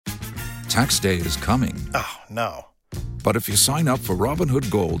Tax day is coming. Oh, no. But if you sign up for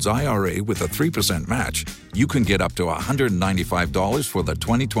Robinhood Gold's IRA with a 3% match, you can get up to $195 for the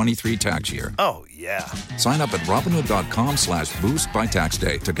 2023 tax year. Oh, yeah. Sign up at Robinhood.com/boost by tax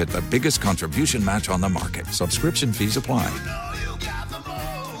day to get the biggest contribution match on the market. Subscription fees apply.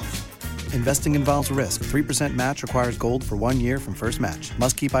 Investing involves risk. 3% match requires gold for 1 year from first match.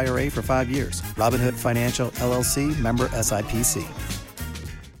 Must keep IRA for 5 years. Robinhood Financial, LLC, member SIPC.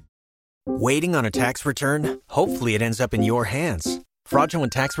 Waiting on a tax return? Hopefully it ends up in your hands.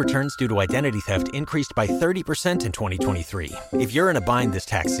 Fraudulent tax returns due to identity theft increased by 30% in 2023. If you're in a bind this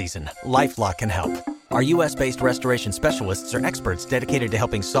tax season, LifeLock can help. Our U.S.-based restoration specialists are experts dedicated to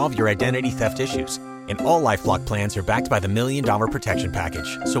helping solve your identity theft issues. And all LifeLock plans are backed by the $1 Million Protection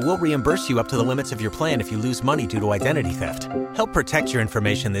Package. So we'll reimburse you up to the limits of your plan if you lose money due to identity theft. Help protect your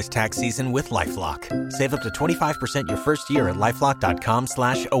information this tax season with LifeLock. Save up to 25% your first year at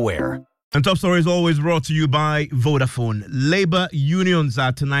LifeLock.com/aware. And Top Story is always brought to you by Vodafone. Labour unions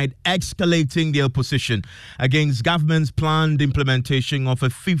are tonight escalating their opposition against government's planned implementation of a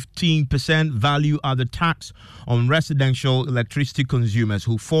 15% value-added tax on residential electricity consumers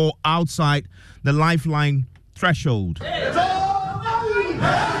who fall outside the lifeline threshold.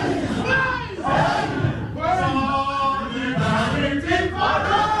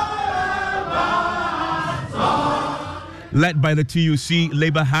 Led by the TUC,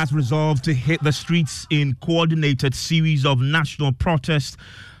 Labour has resolved to hit the streets in coordinated series of national protests.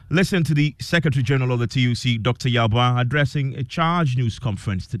 Listen to the Secretary General of the TUC, Dr. Yalba, addressing a charge news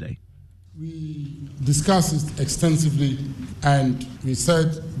conference today. We discussed it extensively and we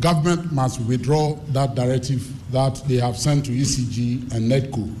said government must withdraw that directive that they have sent to ECG and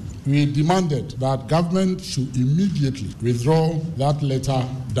NEDCO. We demanded that government should immediately withdraw that letter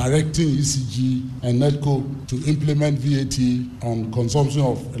directing ECG and NEDCO to implement VAT on consumption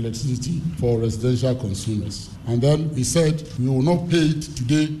of electricity for residential consumers. And then we said we will not pay it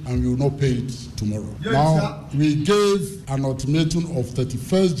today and we will not pay it tomorrow. Yes, now, we gave an ultimatum of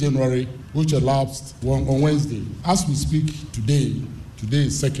 31st January, which elapsed on Wednesday. As we speak today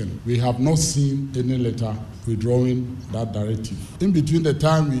is 2nd, we have not seen any letter withdrawing that directive. In between the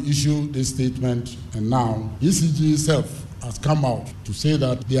time we issued this statement and now, ECG itself has come out to say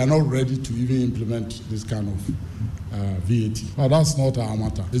that they are not ready to even implement this kind of VAT. But that's not our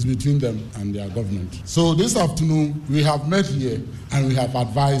matter. It's between them and their government. So this afternoon, we have met here and we have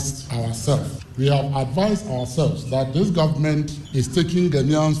advised ourselves. We have advised ourselves that this government is taking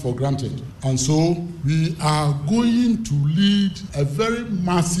Ghanaians for granted. And so we are going to lead a very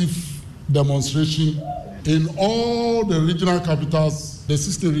massive demonstration in all the regional capitals, the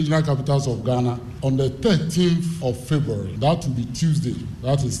 16 regional capitals of Ghana, on the 13th of February. That will be Tuesday.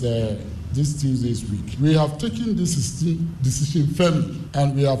 That is this Tuesday's week. We have taken this decision firmly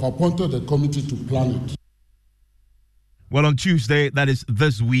and we have appointed a committee to plan it. Well, on Tuesday, that is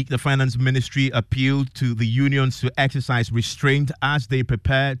this week, the Finance Ministry appealed to the unions to exercise restraint as they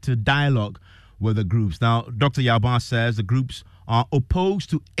prepare to dialogue with the groups. Now, Dr. Yalba says the groups are opposed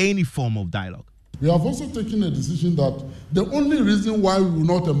to any form of dialogue. We have also taken a decision that the only reason why we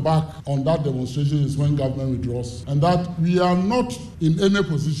will not embark on that demonstration is when government withdraws, and that we are not in any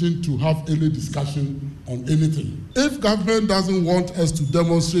position to have any discussion on anything. If government doesn't want us to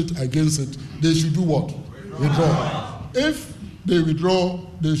demonstrate against it, they should do what? Withdraw. If they withdraw,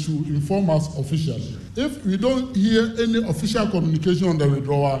 they should inform us officially. If we don't hear any official communication on the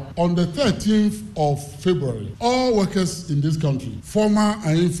withdrawal, on the 13th of February, all workers in this country, formal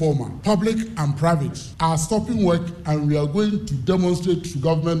and informal, public and private, are stopping work and we are going to demonstrate to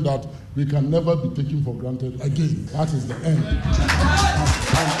government that we can never be taken for granted again. That is the end.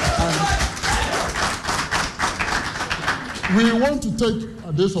 We want to take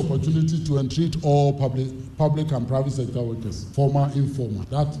this opportunity to entreat all public and private sector workers, formal, informal,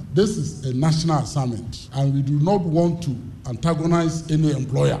 that this is a national assignment and we do not want to antagonize any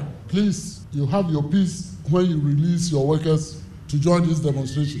employer. Please, you have your peace when you release your workers to join this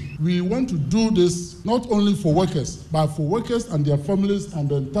demonstration. We want to do this not only for workers, but for workers and their families and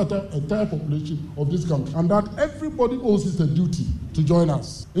the entire population of this country, and that everybody owes it a duty to join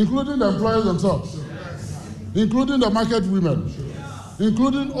us, including the employers themselves, including the market women,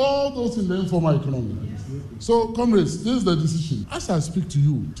 including all those in the informal economy. So, comrades, this is the decision. As I speak to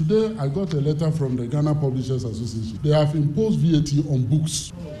you, today I got a letter from the Ghana Publishers Association. They have imposed VAT on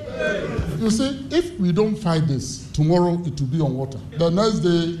books. You see, if we don't fight this, tomorrow it will be on water. The next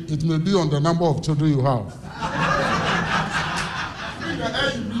day, it may be on the number of children you have.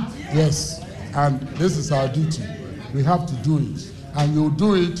 Yes, and this is our duty. We have to do it. And we'll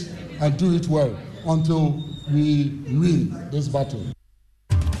do it and do it well until we win this battle.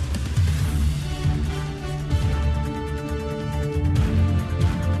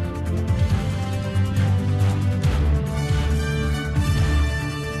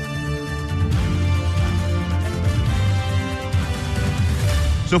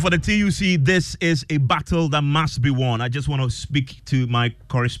 So for the TUC, this is a battle that must be won. I just want to speak to my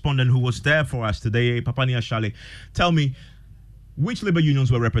correspondent who was there for us today, Papania Shale. Tell me, which labor unions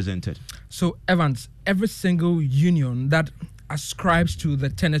were represented? So, Evans, every single union that ascribes to the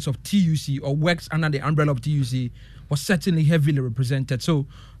tenets of TUC or works under the umbrella of TUC was certainly heavily represented. So,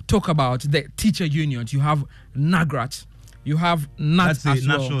 talk about the teacher unions. You have NAGRAT, you have NAT. That's the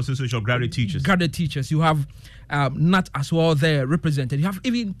National Association of Graduate Teachers. Graduate Teachers. You have NAT as well there represented. You have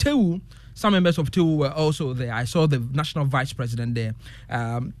even TEU. Some members of TEU were also there. I saw the national vice president there.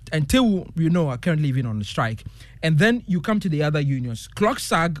 And TEU, are currently even on the strike. And then you come to the other unions.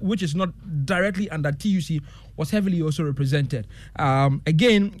 CLOGSAG, which is not directly under TUC, was heavily also represented.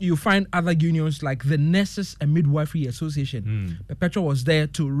 Again, you find other unions like the Nurses and Midwifery Association. Perpetua was there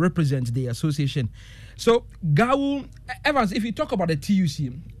to represent the association. So, Gawu, Evans, if you talk about the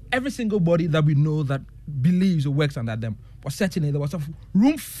TUC, every single body that we know that believes or works under them, was certainly there was a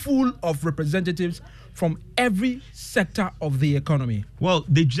room full of representatives from every sector of the economy. Well,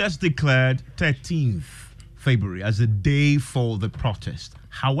 they just declared 13th February as a day for the protest.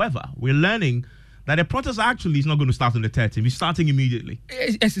 However, we're learning that the protest actually is not going to start on the 13th. It's starting immediately.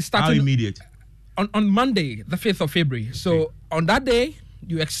 It's starting. How immediate? On Monday, the 5th of February. So on that day,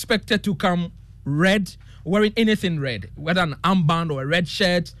 you expected to come red, wearing anything red, whether an armband or a red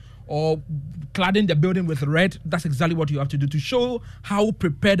shirt, or cladding the building with red. That's exactly what you have to do to show how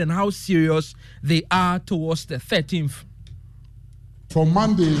prepared and how serious they are towards the 13th. From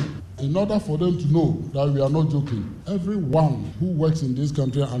Monday, in order for them to know that we are not joking, everyone who works in this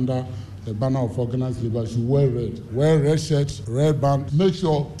country under the banner of Organized Labour should wear red. Wear red shirts, red band. Make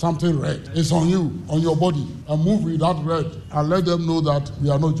sure something red is on you, on your body, and move with that red and let them know that we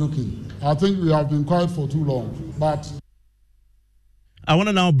are not joking. I think we have been quiet for too long, but I want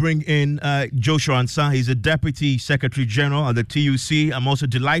to now bring in Joshua Ansah. He's a Deputy Secretary General at the TUC. I'm also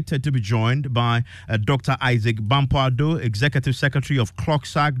delighted to be joined by Dr. Isaac Bampardo, Executive Secretary of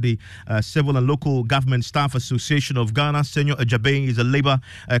CLOGSAG, the Civil and Local Government Staff Association of Ghana. Senor Ajabe is a labor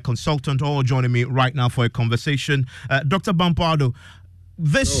consultant, all joining me right now for a conversation. Dr. Bampardo,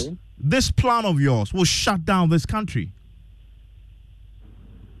 this plan of yours will shut down this country.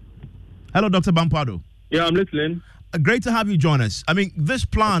 Hello, Dr. Bampardo. Yeah, I'm listening. Great to have you join us. I mean, this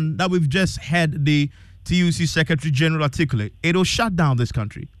plan that we've just had the TUC Secretary General articulate, it'll shut down this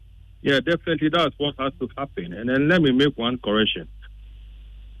country. Yeah, definitely that's what has to happen. And then let me make one correction.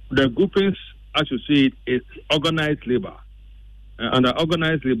 The groupings, as you see it, is Organized Labour. Under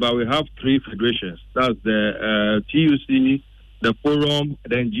Organized Labour, we have three federations. That's the TUC, the Forum,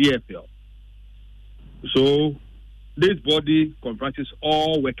 then GFL. So this body comprises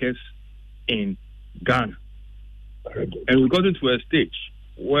all workers in Ghana. And we got into a stage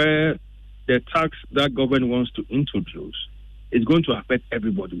where the tax that government wants to introduce is going to affect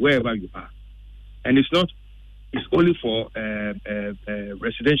everybody, wherever you are. And it's only for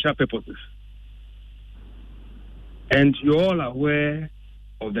residential purposes. And you're all aware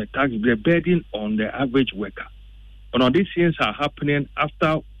of the tax, the burden on the average worker. And all these things are happening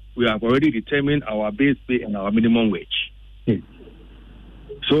after we have already determined our base pay and our minimum wage.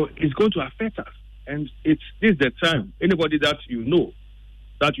 So it's going to affect us. And this is the time, anybody that you know,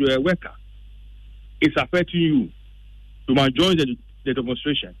 that you're a worker, it's affecting you. You might join the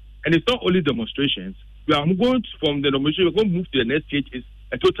demonstration. And it's not only demonstrations. We are going from the demonstration, we're going to move to the next stage, is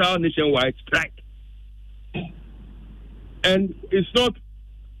a total nationwide strike. And it's not,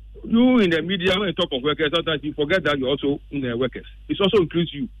 you in the media, when you talk of workers, sometimes you forget that you're also in the workers. It also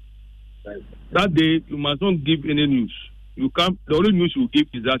includes you. That day, you must not give any news. The only news you give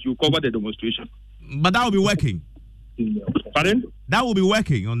is that you cover the demonstration. But that will be working. Pardon? That will be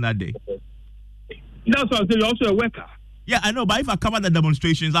working on that day. That's what I'm saying. You're also a worker. Yeah, I know. But if I cover the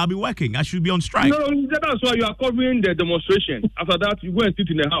demonstrations, I'll be working. I should be on strike. No, that's why you are covering the demonstration. After that, you go and sit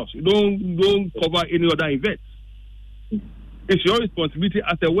in the house. You don't cover any other event. It's your responsibility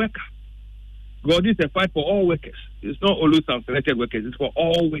as a worker. God is a fight for all workers. It's not only some selected workers. It's for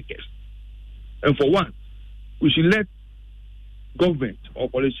all workers. And for one, we should let government or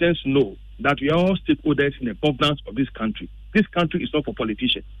politicians know that we are all stakeholders in the governance of this country. This country is not for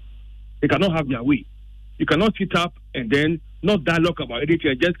politicians. They cannot have their way. You cannot sit up and then not dialogue about anything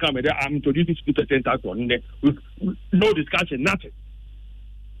and just come and then I'm introducing 2% tax on there with no discussion, nothing.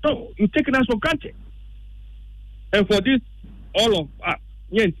 No, you're taking us for granted. And for this, all of us,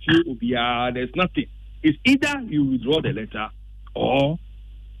 there's nothing. It's either you withdraw the letter or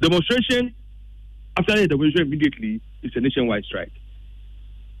demonstration. After the demonstration, immediately, it's a nationwide strike.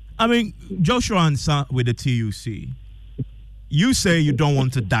 I mean, Joshua Ansah with the TUC, you say you don't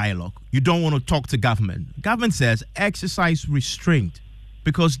want to dialogue. You don't want to talk to government. Government says exercise restraint.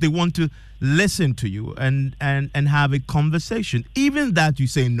 because they want to listen to you and have a conversation. Even that you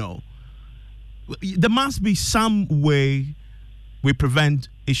say no. There must be some way we prevent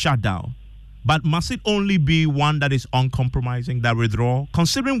a shutdown. But must it only be one that is uncompromising, that withdrawal?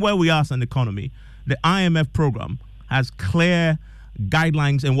 Considering where we are as an economy, the IMF program has clear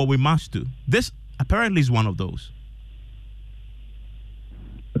guidelines and what we must do. This apparently is one of those.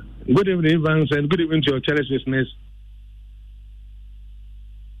 Good evening, Evans, and good evening to your challenge listeners.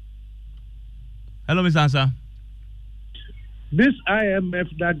 Hello, Ms. Ansa. This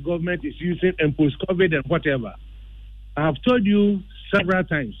IMF that government is using and post-COVID and whatever, I have told you several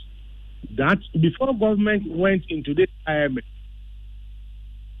times that before government went into this IMF,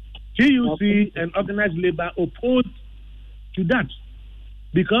 TUC and Organized Labour opposed to that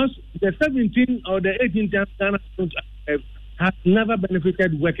because the 17 or the 18 times Ghana has never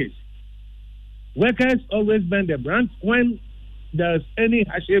benefited workers. Workers always bend the brunt. When there's any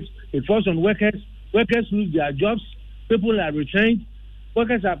hardships, it falls on workers. Workers lose their jobs. People are retrenched.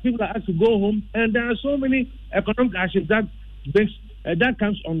 People are asked to go home. And there are so many economic hardships that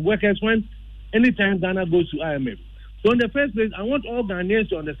comes on workers when anytime Ghana goes to IMF. So in the first place, I want all Ghanaians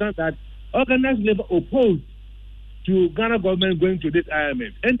to understand that Organized Labour opposed to Ghana government going to this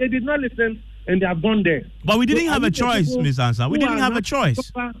IMF. And they did not listen, and they have gone there. But we didn't have a choice, Ms. Ansa. We didn't have a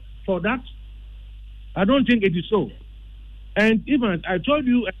choice. For that, I don't think it is so. And even I told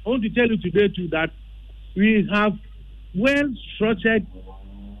you, I want to tell you today too, that we have well-structured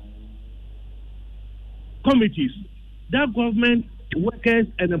committees that government, workers,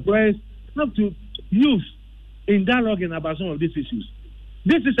 and employers have to use in dialoguing about some of these issues.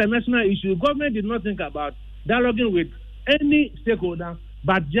 This is a national issue. Government did not think about dialoguing with any stakeholder,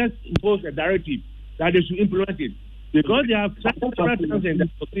 but just impose a directive that they should implement it. Because they have several times and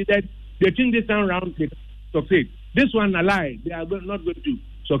they succeeded, they think this time around they can succeed. This one a lie. They are not going to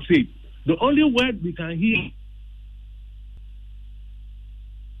succeed. The only word we can hear.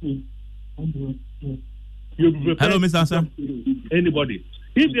 Hello, Mr. Ansa. Anybody.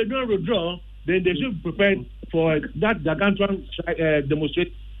 If they don't withdraw, then they should be prepared for that gargantuan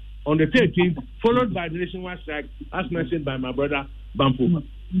demonstration on the 13th, followed by the nationwide strike, as mentioned by my brother Bampo.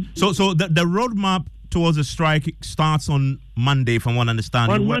 So the roadmap towards the strike starts on Monday, from what I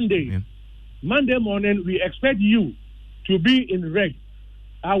understand. On Monday. Monday morning, we expect you to be in red.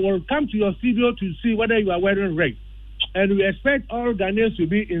 I will come to your studio to see whether you are wearing red. And we expect all Ghanaians to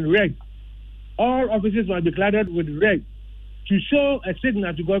be in red. All offices must be cladded with red to show a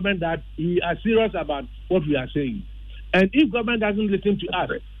signal to government that we are serious about what we are saying. And if government doesn't listen to us,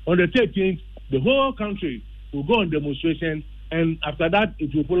 on the 13th, the whole country will go on demonstration, and after that,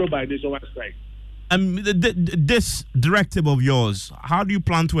 it will follow by nationwide strike. This directive of yours, how do you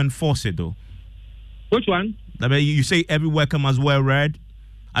plan to enforce it, though? Which one? I mean, you say every worker must wear red.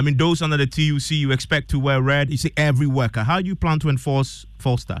 I mean, those under the TUC you expect to wear red. You say every worker. How do you plan to enforce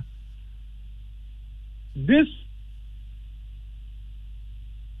that? This.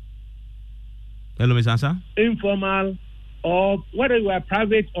 Hello, Ms. Ansa. Informal, or whether you are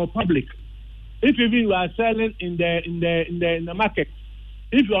private or public. If even you are selling in the market,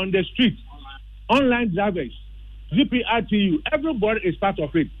 if you're on the street, online drivers, GPRTU, everybody is part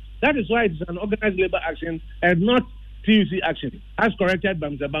of it. That is why it's an organized labor action and not TUC action, as corrected by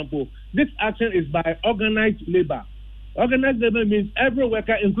Mr. Bampo. This action is by organized labor. Organized labor means every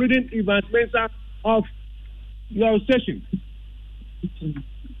worker, including even Spencer of your station.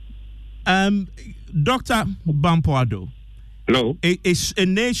 Dr. Bampoado. Hello. A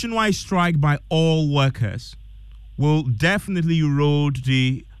nationwide strike by all workers will definitely erode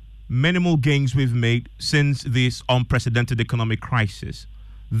the minimal gains we've made since this unprecedented economic crisis.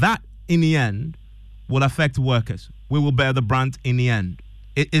 That, in the end, will affect workers. We will bear the brunt in the end.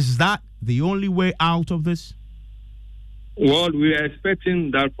 Is that the only way out of this? Well, we are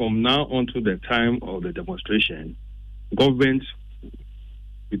expecting that from now on to the time of the demonstration, government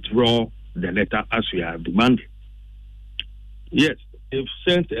withdraw the letter as we have demanded. Yes, they've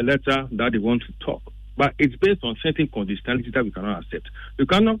sent a letter that they want to talk, but it's based on certain conditionalities that we cannot accept. You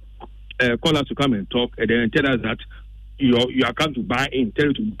cannot call us to come and talk and then tell us that you are come to buy in, tell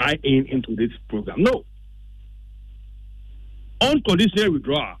you to buy in into this program. No. Unconditional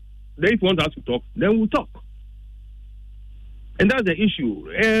withdrawal. Then if you want us to talk, then we'll talk. And that's the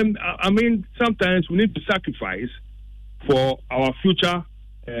issue. I mean, sometimes we need to sacrifice for our future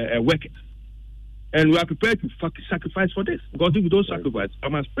workers. And we are prepared to sacrifice for this. Because if we don't sacrifice,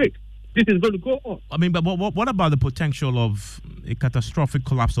 I'm afraid this is going to go on. I mean, but what about the potential of a catastrophic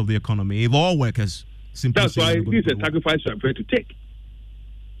collapse of the economy if all workers simply... That's why this is a sacrifice we are prepared to take.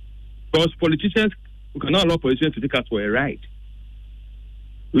 Because politicians, we cannot allow politicians to take us for a ride.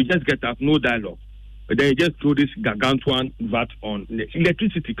 We just get up, no dialogue. But then you just throw this gargantuan VAT on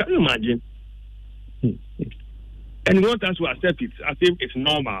electricity. Can you imagine? And you want us to accept it as if it's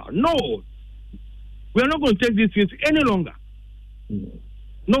normal. No. We are not going to take these things any longer.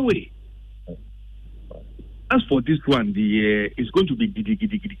 No way. As for this one, it's going to be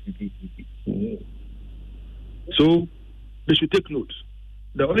giddy. So they should take note.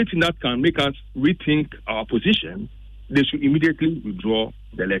 The only thing that can make us rethink our position, they should immediately withdraw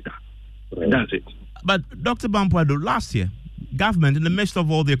the letter. And that's it. But Dr. Bampuado, last year, government, in the midst of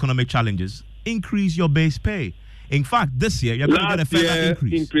all the economic challenges, increased your base pay. In fact, this year, you're going to get a further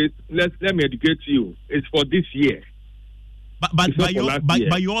increase. Let me educate you. It's for this year. But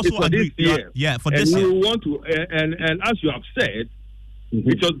you also agree. For this year. You want to, and as you have said,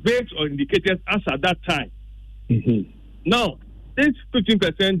 it was based on indicators as at that time. Now, this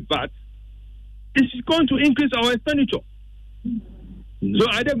 15% VAT is going to increase our expenditure. So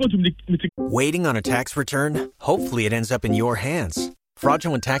are they going to mitigate? Waiting on a tax return? Hopefully it ends up in your hands.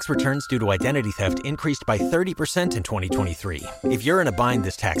 Fraudulent tax returns due to identity theft increased by 30% in 2023. If you're in a bind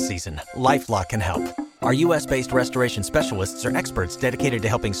this tax season, LifeLock can help. Our U.S.-based restoration specialists are experts dedicated to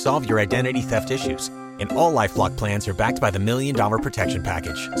helping solve your identity theft issues. And all LifeLock plans are backed by the $1 Million Protection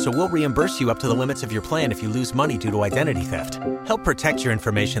Package. So we'll reimburse you up to the limits of your plan if you lose money due to identity theft. Help protect your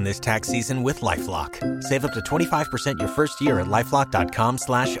information this tax season with LifeLock. Save up to 25% your first year at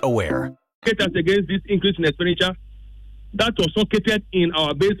LifeLock.com/aware. Against this increase in expenditure, that was socketed in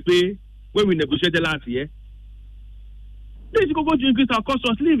our base pay when we negotiated last year. This is going to increase our cost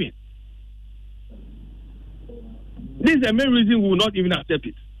of living. This is the main reason we will not even accept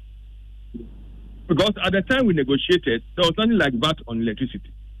it. Because at the time we negotiated, there was something like VAT on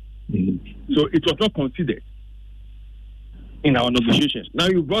electricity. So it was not considered in our negotiations. Now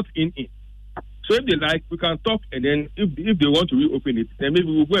you brought in. So if they like, we can talk, and then if they want to reopen it, then maybe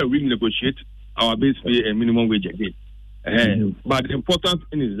we'll go and renegotiate our base pay and minimum wage again. But the important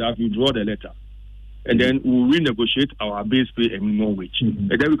thing is that we draw the letter, and then we'll renegotiate our base pay and minimum wage, and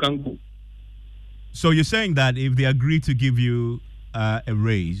then we can go. So you're saying that if they agree to give you a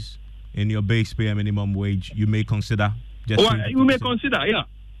raise in your base pay and minimum wage, you may consider? You may consider, yeah.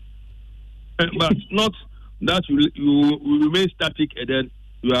 But not that you remain static and then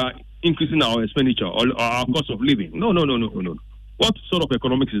you are increasing our expenditure or our cost of living. No. What sort of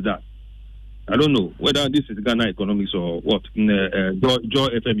economics is that? I don't know whether this is Ghana economics or what. Joy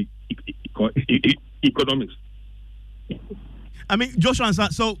FM economics. I mean, Joshua,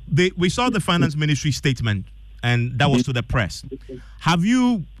 so we saw the finance ministry statement, and that was to the press. Have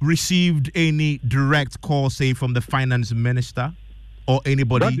you received any direct call, say, from the finance minister or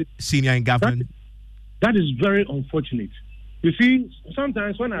anybody senior in government? That is very unfortunate. You see,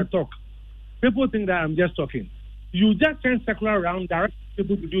 sometimes when I talk, people think that I'm just talking. You just send circular around, direct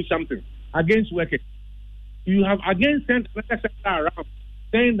people to do something against workers. You have again sent circular around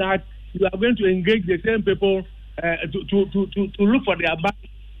saying that you are going to engage the same people to look for their back.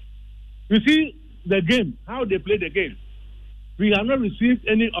 You see the game, how they play the game. We have not received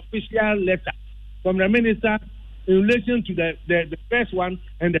any official letter from the minister in relation to the first one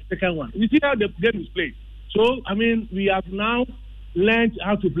and the second one. You see how the game is played. So, I mean, we have now learned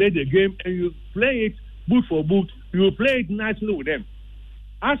how to play the game, and you play it boot for boot. You will play it nicely with them.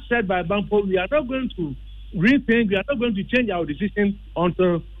 As said by Bampo, we are not going to rethink, we are not going to change our decision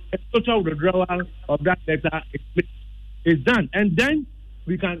until a total withdrawal of that letter is done. And then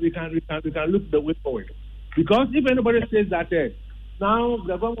we can look the way forward. Because if anybody says that now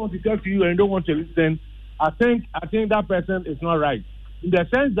the government wants to talk to you and don't want to listen, I think that person is not right. In the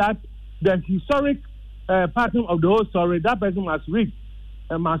sense that the historic pattern of the whole story, that person must read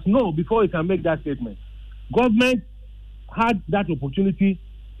and must know before he can make that statement. Government had that opportunity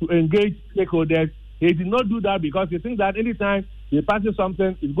to engage stakeholders. He did not do that because he thinks that anytime he passes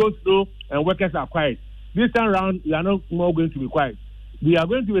something, it goes through and workers are quiet. This time around, we are not more going to be quiet. We are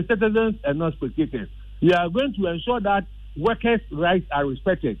going to be citizens and not spectators. We are going to ensure that workers' rights are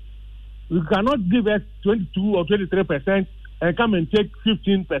respected. We cannot give us 22 or 23% and come and take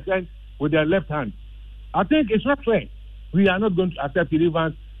 15% with their left hand. I think it's not fair. We are not going to accept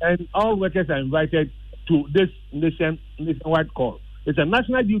deliverance, and all workers are invited to this nationwide call. It's a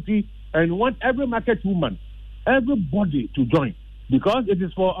national duty, and we want every market woman, everybody to join, because it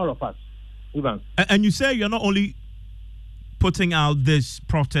is for all of us. Ivan. And you say you're not only putting out this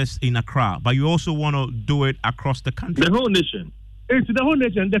protest in Accra, but you also want to do it across the country. The whole nation. It's the whole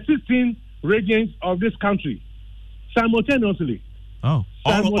nation, the 16 regions of this country, simultaneously. Oh,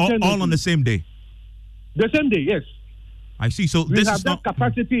 all on the same day? The same day, yes. I see. So we this have is that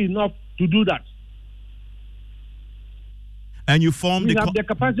capacity enough to do that. And you formed we have the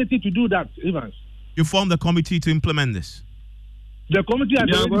capacity to do that, Evans. You formed the committee to implement this. The committee has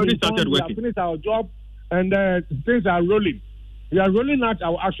already started working. We have finished our job, and things are rolling. We are rolling out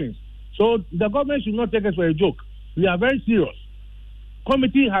our actions. So the government should not take us for a joke. We are very serious.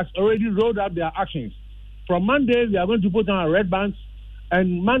 Committee has already rolled out their actions. From Monday, we are going to put on our red bands,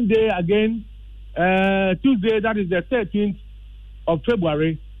 and Monday again, Tuesday, that is the 13th of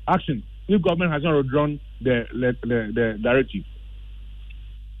February, action. If government has not withdrawn the directive.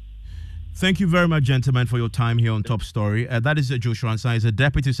 Thank you very much, gentlemen, for your time here on Top Story. That is Joshua Ansah, is the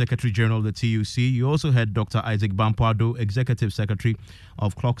Deputy Secretary General of the TUC. You also had Dr. Isaac Bampardo, Executive Secretary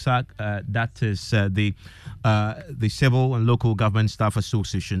of CLOCSAC. That is the Civil and Local Government Staff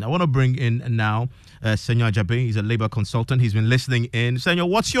Association. I want to bring in now Senor Jabe. He's a labor consultant. He's been listening in. Senor,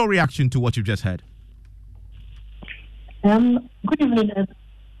 what's your reaction to what you've just heard? Good evening.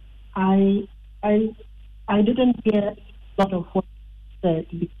 I didn't hear a lot of what you said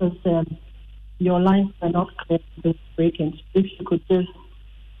because your lines were not clear, this breaking. If you could just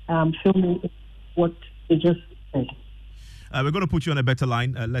show me what you just said. We're going to put you on a better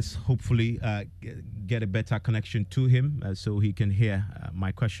line. Let's hopefully get a better connection to him so he can hear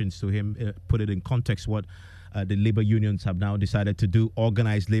my questions to him, put it in context what the labor unions have now decided to do.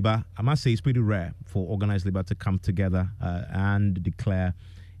 Organized Labour, I must say it's pretty rare for Organized Labour to come together and declare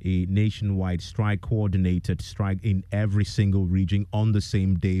a nationwide strike, coordinated strike in every single region on the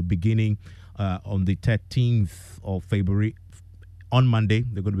same day, beginning on the 13th of February. On Monday,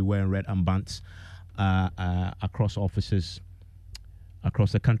 they're going to be wearing red armbands across offices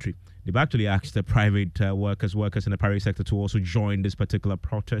across the country. They've actually asked the private workers in the private sector to also join this particular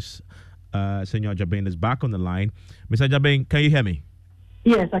protest. Senor Jabin is back on the line. Mr. Jabin, can you hear me?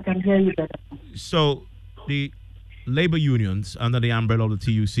 Yes, I can hear you better. So the labor unions under the umbrella of the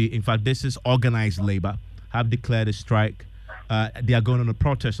TUC, in fact, this is Organized Labour, have declared a strike. They are going on a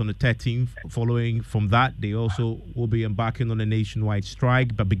protest on the 13th. Following from that, they also will be embarking on a nationwide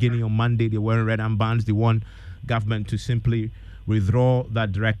strike. But beginning on Monday, they're wearing red armbands. They want government to simply withdraw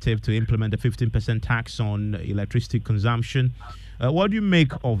that directive to implement a 15% tax on electricity consumption. What do you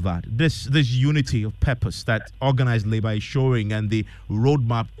make of that? This unity of purpose that Organized Labour is showing and the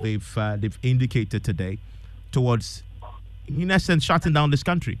roadmap they've indicated today towards, in essence, shutting down this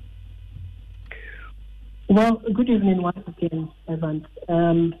country? Well, good evening once again, Evans.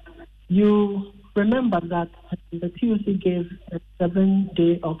 You remember that the TUC gave a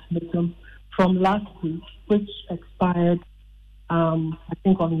 7-day ultimatum from last week, which expired, I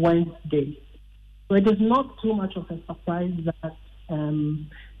think, on Wednesday. So it is not too much of a surprise that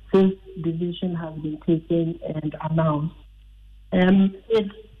this decision has been taken and announced.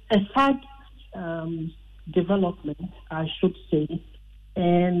 It's a sad development, I should say,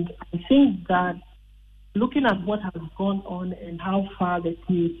 and I think that looking at what has gone on and how far the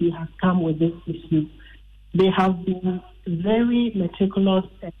TUC has come with this issue, they have been very meticulous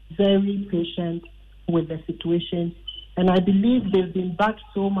and very patient with the situation. And I believe they've been backed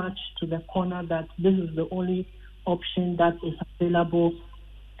so much to the corner that this is the only option that is available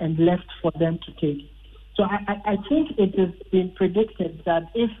and left for them to take. So I think it has been predicted that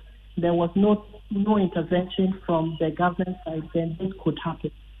if there was no intervention from the government side, then this could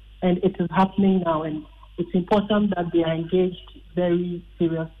happen. And it is happening now, and it's important that they are engaged very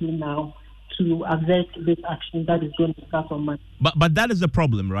seriously now to avert this action that is going to start on Monday. But that is the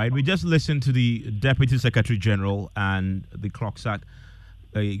problem, right? We just listened to the Deputy Secretary General and the CLOCSAC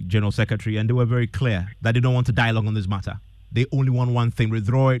General Secretary, and they were very clear that they don't want to dialogue on this matter. They only want one thing: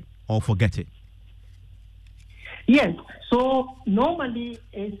 withdraw it or forget it. Yes. So normally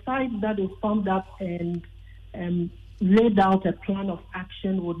a side that is formed up and laid out a plan of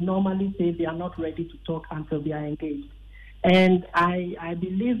action would normally say they are not ready to talk until they are engaged. And I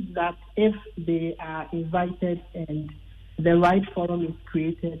believe that if they are invited and the right forum is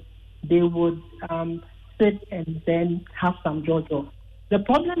created, they would sit and then have some judgment. The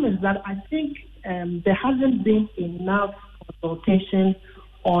problem is that I think there hasn't been enough consultation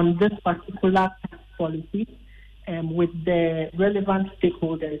on this particular tax policy with the relevant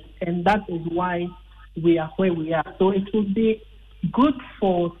stakeholders, and that is why we are where we are. So it would be good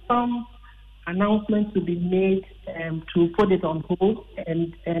for some announcements to be made to put it on hold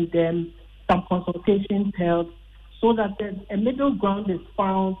and some consultations held so that a middle ground is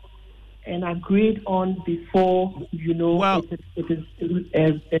found and agreed on before, it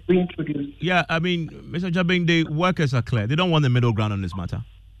is reintroduced. Yeah, I mean, Mr. Jabing, the workers are clear. They don't want the middle ground on this matter.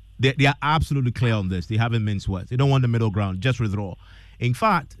 They are absolutely clear on this. They haven't minced words. They don't want the middle ground. Just withdraw. In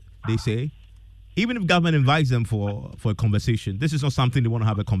fact, they say, even if government invites them for a conversation, this is not something they want to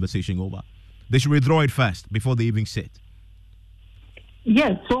have a conversation over. They should withdraw it first before they even sit.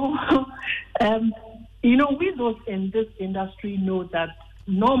 Yes, so, we those in this industry know that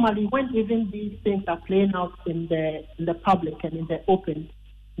normally when even these things are playing out in the public and in the open,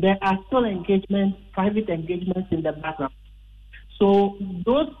 there are still engagements, private engagements in the background. So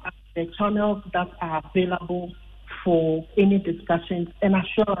those are the channels that are available for any discussions and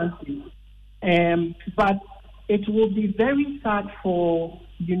assurances. But it will be very sad for,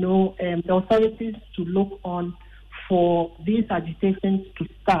 the authorities to look on for these agitations to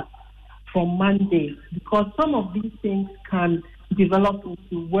start from Monday, because some of these things can develop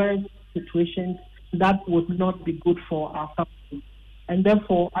into worse situations that would not be good for our country. And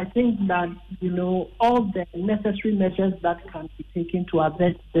therefore, I think that, all the necessary measures that can be taken to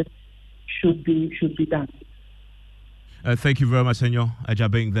address this should be done. Thank you very much, Senor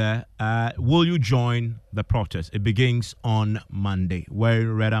Ajabing there. Will you join the protest? It begins on Monday,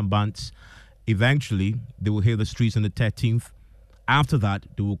 wearing red armbands. Eventually, they will hit the streets on the 13th. After that,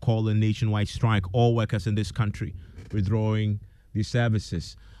 they will call a nationwide strike, all workers in this country withdrawing their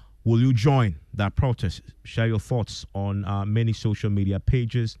services. Will you join that protest? Share your thoughts on many social media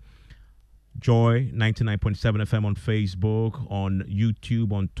pages. Joy 99.7 FM on Facebook, on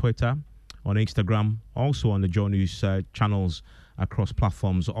YouTube, on Twitter, on Instagram, also on the Joy News channels across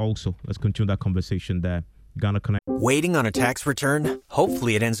platforms. Also, let's continue that conversation there. Ghana Connect. Waiting on a tax return?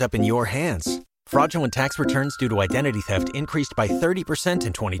 Hopefully it ends up in your hands. Fraudulent tax returns due to identity theft increased by 30%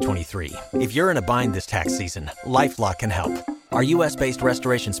 in 2023. If you're in a bind this tax season, LifeLock can help. Our U.S.-based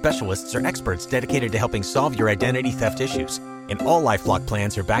restoration specialists are experts dedicated to helping solve your identity theft issues. And all LifeLock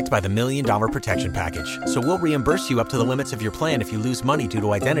plans are backed by the $1 Million Protection Package. So we'll reimburse you up to the limits of your plan if you lose money due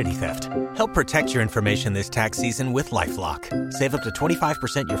to identity theft. Help protect your information this tax season with LifeLock. Save up to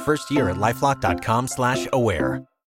 25% your first year at LifeLock.com/aware.